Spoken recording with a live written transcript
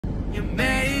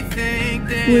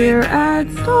We're at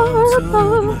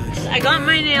Starbucks. I got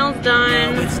my nails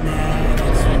done.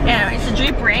 Yeah, it's a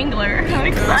Jeep Wrangler. How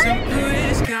exciting!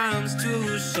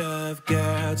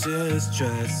 Just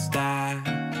trust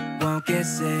I won't get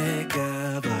sick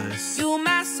of us. You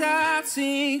my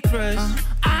salty crush.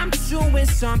 I'm doing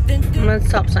something. I'm at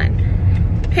stop sign.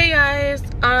 Hey guys,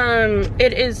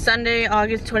 it is Sunday,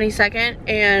 August 22nd,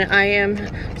 and I am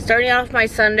starting off my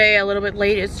Sunday a little bit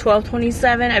late. It's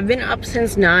 12:27. I've been up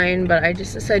since 9, but I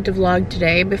just decided to vlog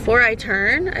today. Before I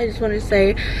turn, I just want to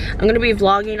say I'm gonna be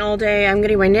vlogging all day. I'm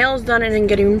getting my nails done and then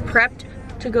getting prepped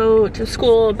to go to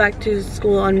school, back to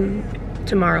school on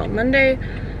tomorrow, Monday,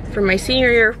 for my senior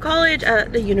year of college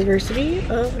at the University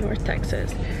of North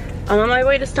Texas. I'm on my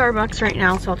way to Starbucks right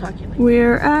now, so I'll talk to you later.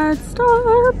 We're at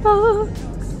Starbucks.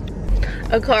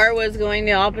 A car was going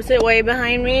the opposite way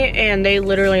behind me and they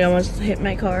literally almost hit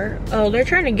my car. Oh, they're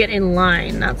trying to get in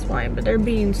line, that's why, but they're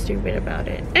being stupid about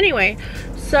it. Anyway,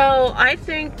 so I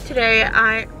think today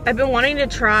I've been wanting to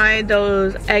try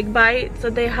those egg bites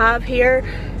that they have here.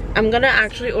 I'm gonna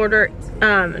actually order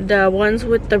the ones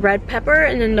with the red pepper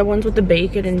and then the ones with the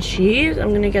bacon and cheese.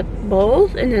 I'm gonna get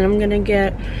both, and then I'm gonna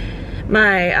get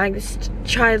my iced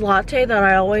chai latte that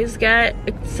I always get,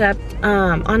 except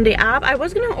on the app. I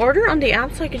was gonna order on the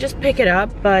app so I could just pick it up,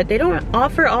 but they don't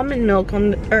offer almond milk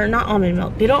on the, or not almond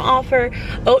milk, they don't offer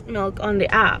oat milk on the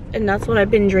app, and that's what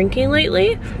I've been drinking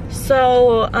lately.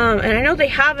 So and I know they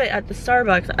have it at the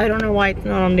Starbucks. I don't know why it's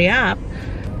not on the app.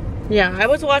 Yeah, I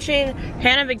was watching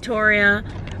Hannah Victoria.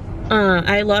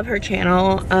 I love her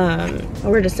channel.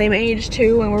 We're the same age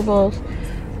too, and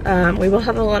we both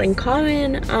have a lot in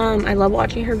common. I love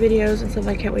watching her videos and stuff.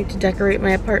 I can't wait to decorate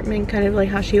my apartment, kind of like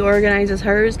how she organizes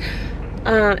hers.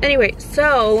 Anyway,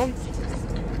 so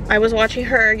I was watching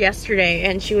her yesterday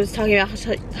and she was talking about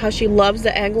how she loves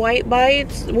the egg white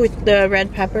bites with the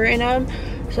red pepper in them.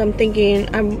 So I'm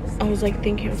thinking, I was like,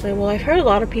 well, I've heard a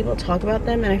lot of people talk about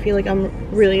them and I feel like I'm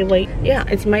really late. Yeah,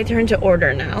 it's my turn to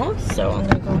order now. So I'm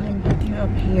gonna go ahead and put you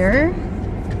up here.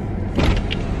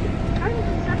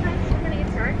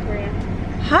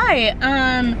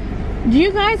 Hi, do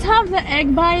you guys have the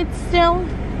egg bites still?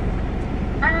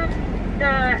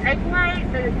 The egg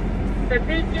white, the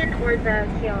bacon, or the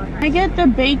kale? I get the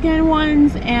bacon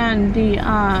ones and the,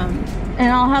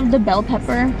 and I'll have the bell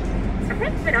pepper. Okay,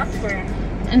 what else for you?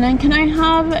 And then can I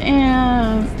have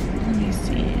a, let me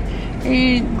see,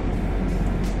 a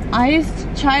iced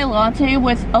chai latte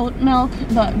with oat milk,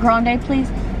 the grande, please?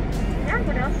 Yeah,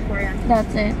 what else for you?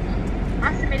 That's it.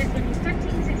 Awesome, it is going to be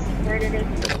 $15.64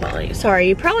 today. Quality. Sorry,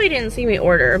 you probably didn't see me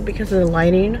order because of the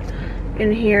lighting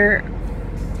in here,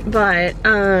 but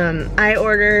I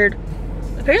ordered,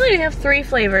 apparently they have 3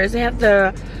 flavors. They have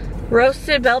the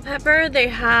roasted bell pepper, they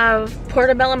have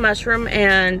portobello mushroom,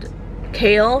 and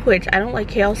kale, which I don't like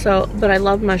kale, so, but I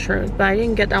love mushrooms, but I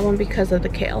didn't get that one because of the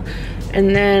kale.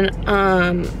 And then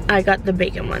I got the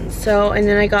bacon one. So, and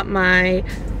then I got my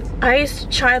iced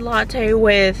chai latte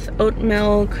with oat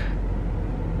milk,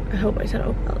 I hope I said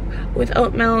oat milk, with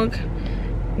oat milk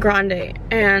grande.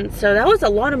 And so that was a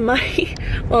lot of money,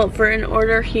 well, for an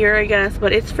order here, I guess,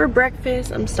 but it's for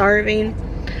breakfast. I'm starving.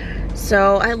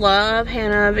 So I love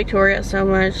Hannah Victoria so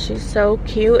much. She's so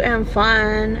cute and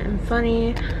fun and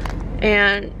funny,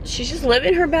 and she's just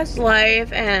living her best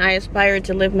life, and I aspire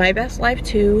to live my best life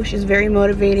too. She's very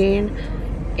motivating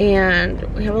and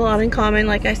we have a lot in common,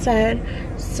 like I said.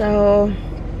 So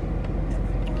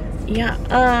yeah,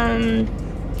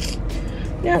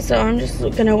 yeah, so I'm just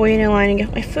gonna wait in line and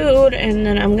get my food, and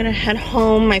then I'm gonna head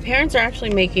home. My parents are actually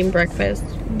making breakfast.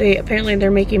 Apparently they're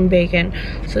making bacon,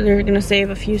 so they're gonna save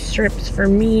a few strips for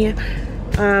me.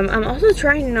 I'm also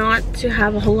trying not to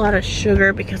have a whole lot of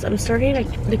sugar because I'm starting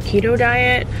the keto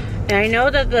diet, and I know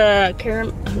that the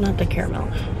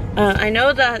I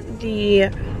know that the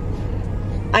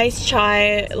iced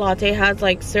chai latte has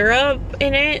like syrup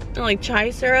in it, like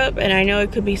chai syrup, and I know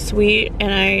it could be sweet,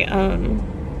 and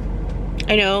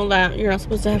I know that you're not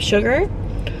supposed to have sugar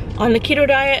on the keto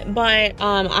diet, but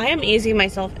I am easing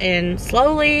myself in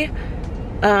slowly.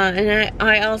 And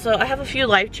I have a few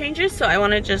life changes, so I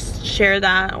want to just share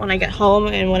that when I get home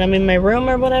and when I'm in my room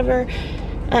or whatever.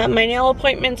 My nail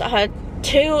appointment's at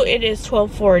 2, it is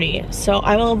 12:40, so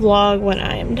I will vlog when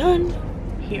I am done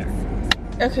here.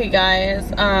 Okay guys,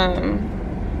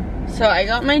 so I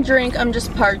got my drink. I'm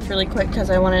just parked really quick because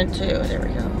I wanted to, there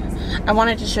we go. I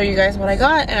wanted to show you guys what I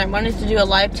got, and I wanted to do a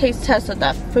live taste test of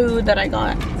that food that I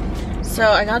got.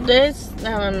 So I got this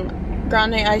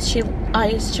grande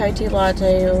iced chai tea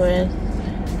latte with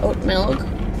oat milk.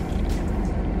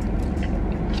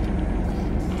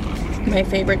 My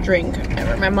favorite drink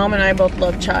ever. My mom and I both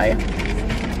love chai.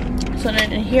 So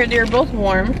then in here, they're both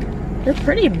warm. They're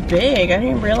pretty big. I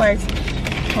didn't realize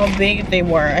how big they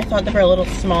were. I thought they were a little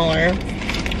smaller.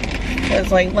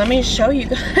 It's like, let me show you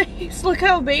guys. Look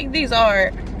how big these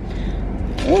are.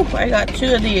 Ooh, I got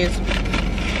 2 of these.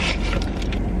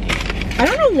 I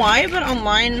don't know why, but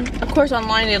online, of course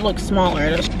online it looks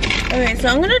smaller. Okay, so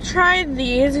I'm gonna try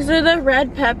these. These are the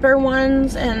red pepper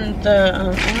ones, and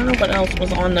the, I don't know what else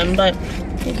was on them, but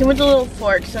it came with a little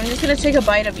fork. So I'm just gonna take a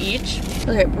bite of each.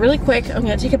 Okay, really quick, I'm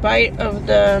gonna take a bite of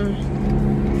the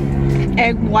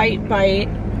egg white bite.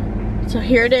 So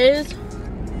here it is.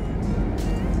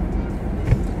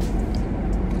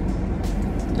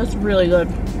 That's really good.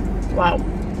 Wow.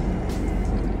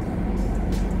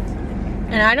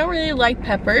 And I don't really like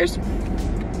peppers.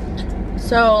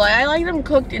 So like, I like them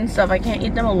cooked and stuff. I can't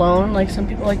eat them alone. Like some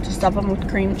people like to stuff them with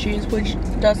cream cheese, which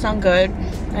does sound good.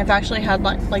 I've actually had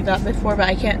like that before, but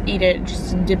I can't eat it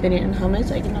just dipping it in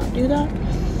hummus. I cannot do that.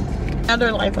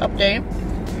 Another life update.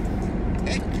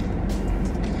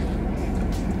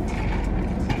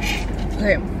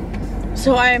 Okay.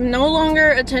 So I am no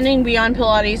longer attending Beyond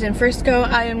Pilates in Frisco.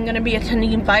 I am going to be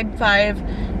attending Vibe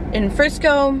 5 in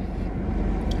Frisco.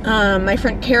 My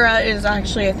friend Kara is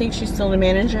actually, I think she's still the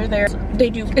manager there.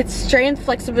 It's strength,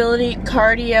 flexibility,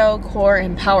 cardio, core,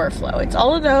 and power flow. It's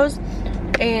all of those.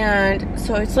 And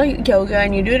so it's like yoga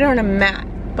and you do it on a mat.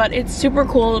 But it's super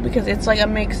cool because it's like a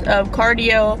mix of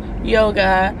cardio,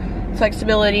 yoga,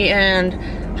 flexibility, and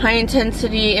high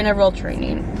intensity interval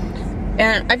training.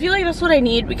 And I feel like that's what I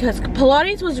need because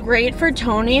Pilates was great for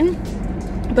toning,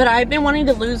 but I've been wanting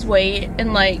to lose weight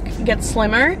and like get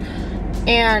slimmer.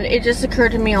 And it just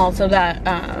occurred to me also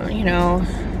that, you know,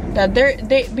 that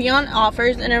they Beyond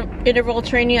offers interval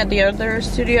training at the other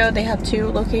studio. They have 2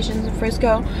 locations in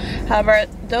Frisco. However,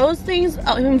 those things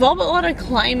involve a lot of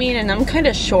climbing, and I'm kind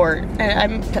of short.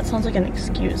 And that sounds like an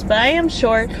excuse, but I am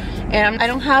short, and I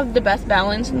don't have the best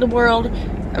balance in the world.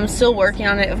 I'm still working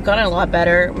on it. I've gotten a lot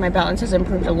better. My balance has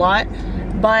improved a lot.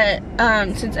 But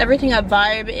since everything at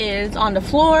Vibe is on the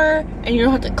floor and you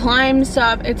don't have to climb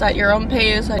stuff, it's at your own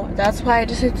pace. That's why I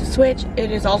decided to switch.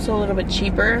 It is also a little bit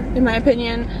cheaper, in my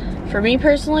opinion, for me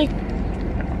personally.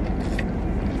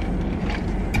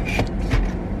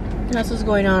 That's what's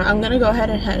going on. I'm gonna go ahead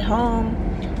and head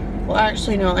home. Well,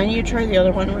 actually, no. I need to try the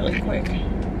other one really quick.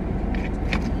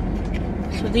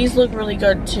 So these look really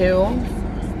good too.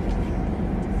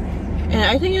 And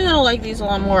I think you're gonna like these a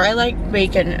lot more. I like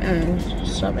bacon and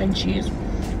stuff, and cheese,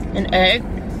 and egg.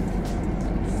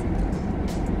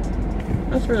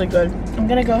 That's really good. I'm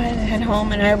gonna go ahead and head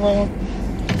home, and I will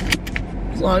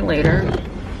vlog later.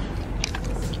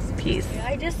 Peace.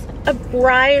 I just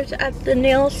arrived at the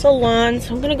nail salon,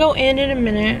 so I'm gonna go in a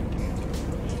minute.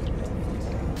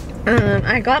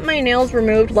 I got my nails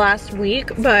removed last week,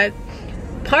 but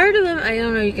part of them, I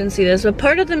don't know if you can see this, but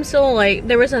part of them still, like,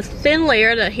 there was a thin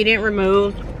layer that he didn't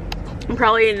remove,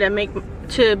 probably to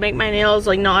make my nails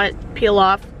like not peel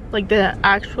off like the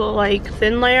actual like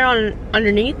thin layer on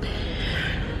underneath.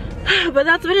 But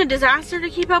that's been a disaster to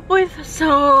keep up with.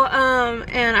 So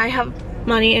and I have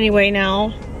money anyway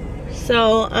now,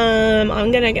 so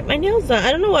I'm gonna get my nails done.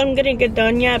 I don't know what I'm gonna get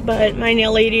done yet, but my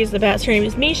nail lady is the best. Her name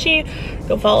is Mishi.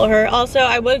 Go follow her. Also,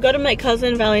 I would go to my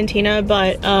cousin Valentina,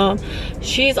 but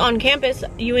she's on campus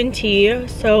UNT.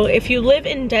 So if you live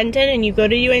in Denton and you go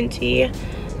to UNT,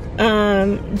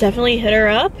 definitely hit her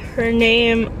up. Her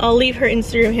name, I'll leave her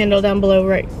Instagram handle down below,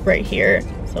 right here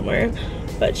somewhere.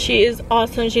 But she is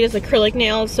awesome. She does acrylic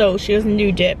nails, so she doesn't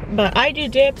do dip, but I do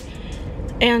dip.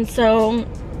 And so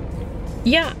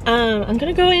yeah, I'm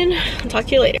gonna go in and talk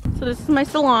to you later. So this is my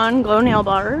salon, Glow Nail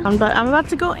Bar, but I'm about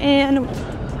to go in.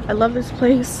 I love this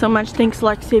place so much. Thanks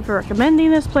Lexi for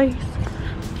recommending this place.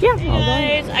 Yeah,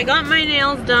 hey guys, I got my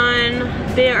nails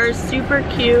done. They are super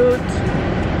cute.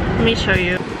 Let me show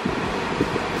you.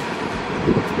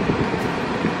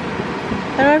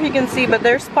 I don't know if you can see, but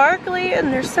they're sparkly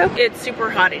and they're so, it's super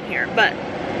hot in here, but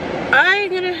I'm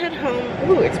gonna head home.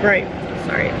 Ooh, it's bright,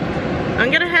 sorry.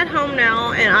 I'm gonna head home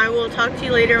now, and I will talk to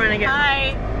you later when I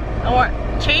get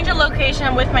or change a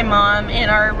location with my mom in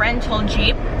our rental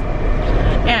Jeep.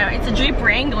 And it's a Jeep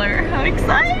Wrangler. How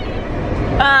exciting!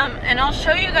 And I'll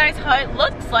show you guys how it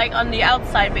looks like on the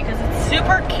outside because it's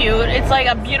super cute. It's like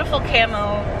a beautiful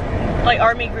camo, like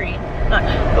army green.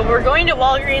 But we're going to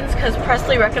Walgreens because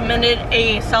Presley recommended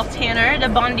a self-tanner,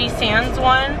 the Bondi Sands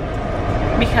one,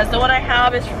 because the one I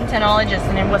have is from Tenologist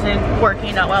and it wasn't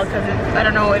working that well because I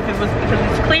don't know if it was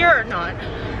because it's clear or not,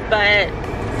 but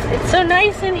it's so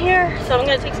nice in here. So I'm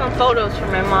gonna take some photos for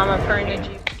my mom of her in a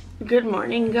Jeep. Good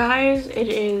morning, guys. It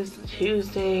is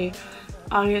Tuesday,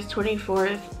 August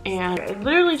 24th, and I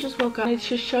literally just woke up. I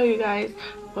just show you guys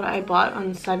what I bought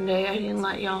on Sunday. I didn't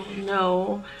let y'all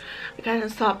know. I kind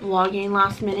of stopped vlogging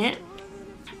last minute.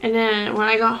 And then when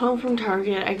I got home from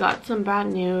Target, I got some bad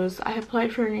news. I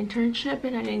applied for an internship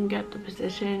and I didn't get the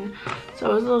position.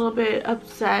 So I was a little bit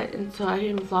upset, and so I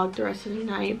didn't vlog the rest of the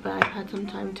night, but I had some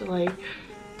time to like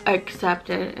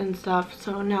accept it and stuff.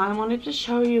 So now I wanted to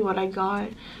show you what I got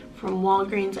from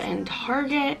Walgreens and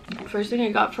Target. First thing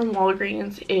I got from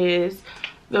Walgreens is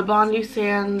the Bondi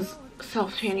Sands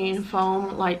self-tanning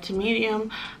foam light to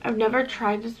medium. I've never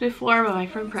tried this before, but my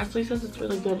friend Presley says it's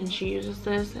really good and she uses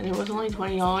this, and it was only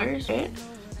 $20.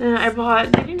 Then I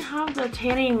bought, they didn't have the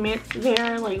tanning mitts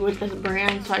there like with this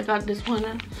brand, so I got this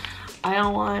one. I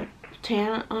don't want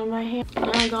tan on my hand. And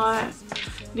then I got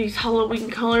these Halloween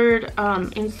colored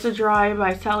Insta Dry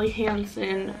by Sally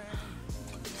Hanson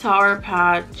Sour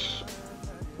Patch.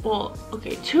 Well,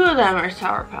 okay, 2 of them are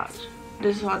Sour Patch.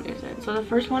 This one isn't. So the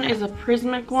first one is a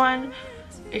prismatic one.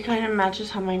 It kind of matches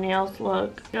how my nails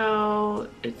look. So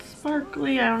it's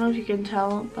sparkly. I don't know if you can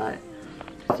tell, but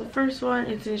it's the first one.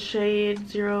 It's in shade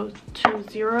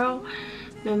 020.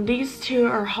 Then these 2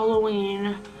 are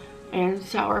Halloween and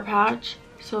Sour Patch.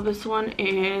 So this one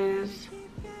is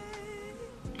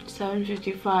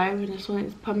 $7.55 and this one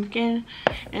is pumpkin,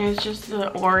 and it's just the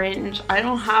orange. I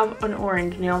don't have an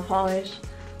orange nail polish,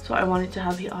 so I wanted to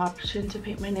have the option to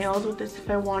paint my nails with this if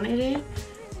I wanted it.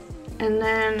 And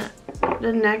then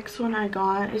the next one I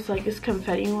got is like this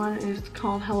confetti one, and it's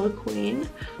called Hello Queen,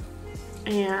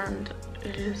 and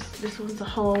this one's a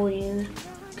Halloween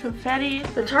confetti.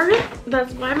 The Target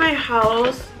that's by my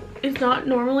house is not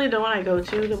normally the one I go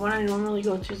to. The one I normally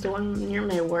go to is the one near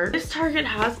my work. This Target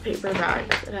has paper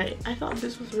bags, and I thought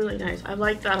this was really nice. I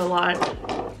like that a lot.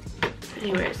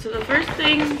 Anyway, so the first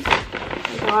thing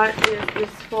I got is this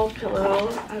fall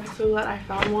pillow. I'm so glad I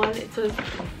found one. It says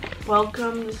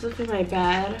welcome. This is for my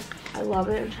bed. I love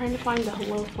it. I'm trying to find the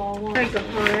Hello Fall one. I got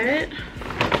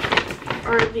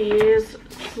are these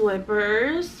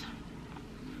slippers.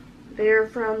 They're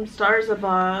from Stars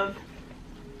Above.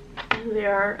 They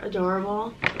are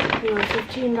adorable. They were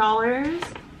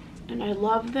 $15 and I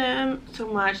love them so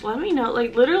much. Let me know,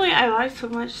 like literally I buy so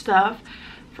much stuff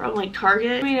from like Target.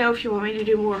 Let me know if you want me to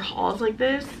do more hauls like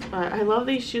this, but I love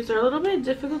these shoes. They're a little bit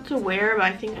difficult to wear, but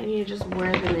I think I need to just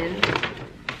wear them in.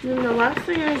 And then the last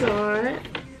thing I got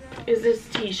is this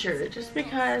t-shirt, just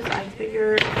because I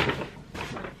figured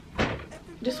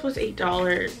this was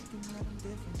 $8.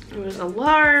 It was a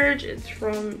large. It's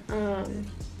from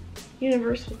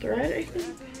Universal Thread, I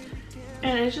think,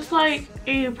 and it's just like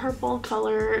a purple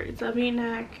color. It's a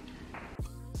v-neck